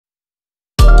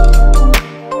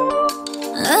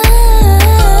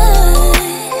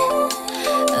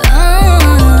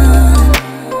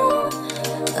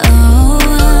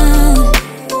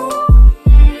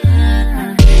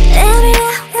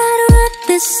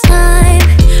time,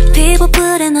 people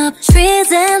putting up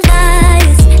trees and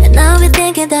lights, and I'll be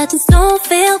thinking that just don't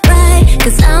feel right,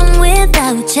 cause I'm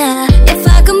without ya. If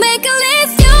I could make a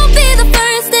list, you'll be the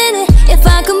first in it. If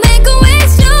I could make a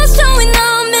wish, you'll show me no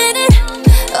minute.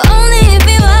 Only if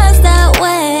it was that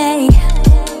way.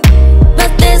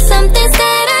 But there's some things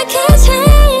that I can't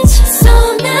change. So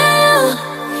now,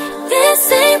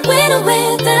 this ain't winning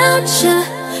without you.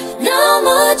 No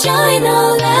more joy,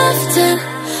 no laughter.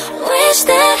 Wish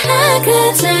that I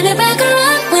could turn it back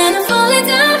around when I'm falling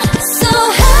down. So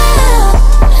how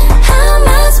am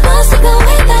I supposed to go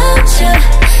without you?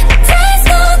 Days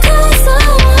go cold, so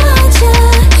won't you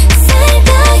say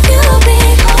that you'll be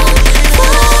home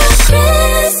for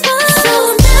Christmas? So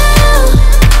now,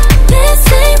 this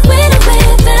ain't winning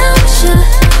without you.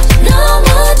 No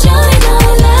more joy, no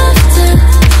laughter.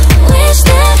 Wish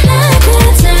that I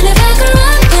could turn it back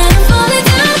around when I'm falling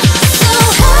down. So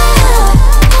how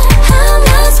am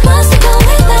I supposed to go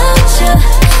without you?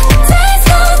 Days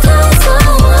go cold, so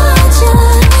won't you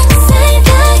say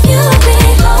that you'll be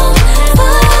home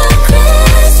for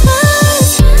Christmas?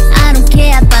 I don't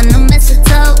care about no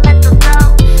mistletoe.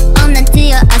 On the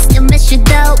deal, I still miss you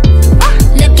though.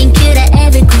 Looking cute at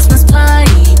every Christmas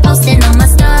party, posting on my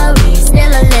stories,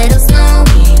 still a little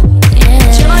snowy.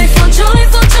 Yeah. Joyful,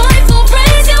 joyful, joyful,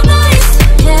 raise your voice.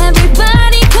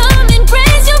 Everybody come and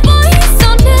raise your voice. So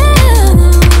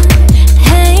now,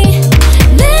 hey,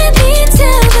 let me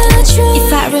tell the truth. If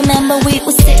I remember, we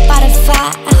would sit by the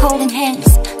fire, holding hands.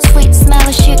 Sweet smell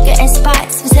of sugar and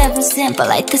spice was ever simple.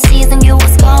 Like the season you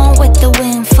was gone with the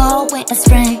wind, fall, winter,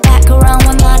 spring. Back around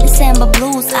with my December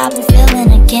blues, I'll be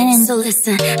feeling again. So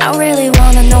listen, I really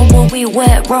wanna know where we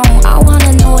went wrong. I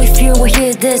wanna know if you will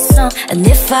hear this song, and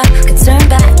if I could turn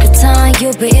back the time,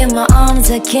 you'll be in my arms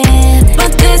again.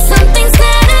 But there's some things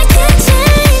that I can't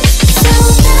change. So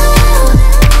now,